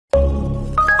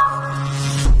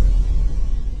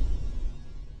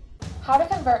How to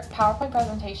convert PowerPoint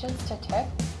presentations to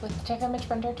TIFF with TIFF Image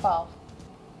Printer 12.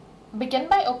 Begin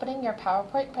by opening your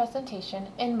PowerPoint presentation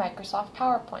in Microsoft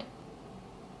PowerPoint.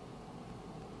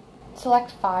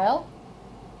 Select File,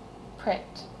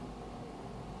 Print.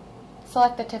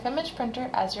 Select the TIFF Image Printer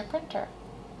as your printer.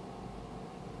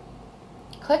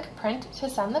 Click Print to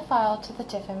send the file to the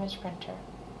TIFF Image Printer.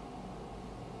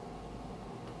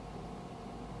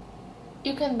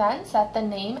 You can then set the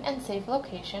name and save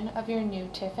location of your new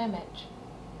TIFF image.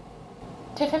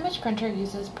 TIFF Image Printer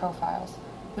uses profiles,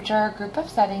 which are a group of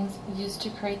settings used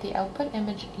to create the output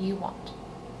image you want.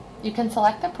 You can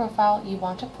select the profile you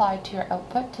want applied to your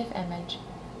output TIFF image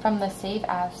from the Save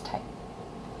As type.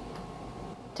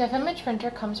 TIFF Image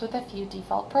Printer comes with a few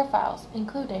default profiles,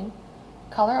 including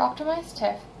Color Optimized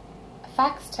TIFF,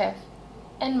 Fax TIFF,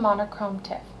 and Monochrome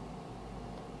TIFF.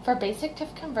 For basic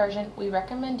TIFF conversion, we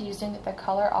recommend using the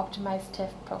Color Optimized TIFF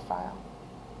profile.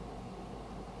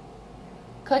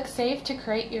 Click Save to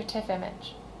create your TIFF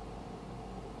image.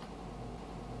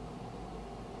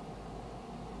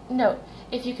 Note,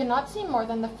 if you cannot see more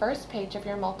than the first page of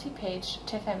your multi-page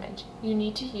TIFF image, you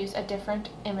need to use a different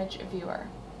image viewer.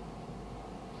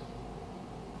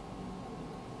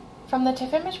 From the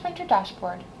TIFF Image Printer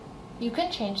dashboard, you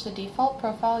can change the default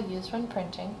profile used when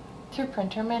printing through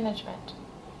Printer Management,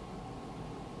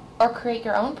 or create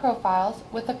your own profiles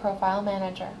with the Profile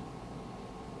Manager.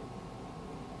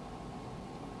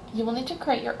 You will need to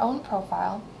create your own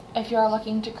profile if you are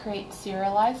looking to create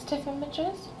serialized TIFF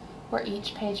images, where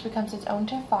each page becomes its own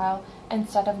TIFF file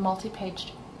instead of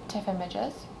multi-page TIFF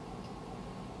images,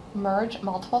 merge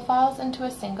multiple files into a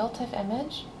single TIFF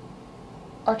image,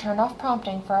 or turn off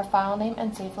prompting for a file name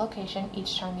and save location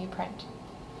each time you print.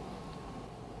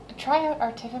 Try out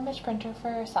our TIFF Image Printer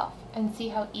for yourself and see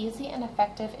how easy and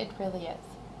effective it really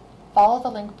is. Follow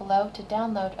the link below to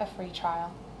download a free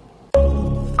trial.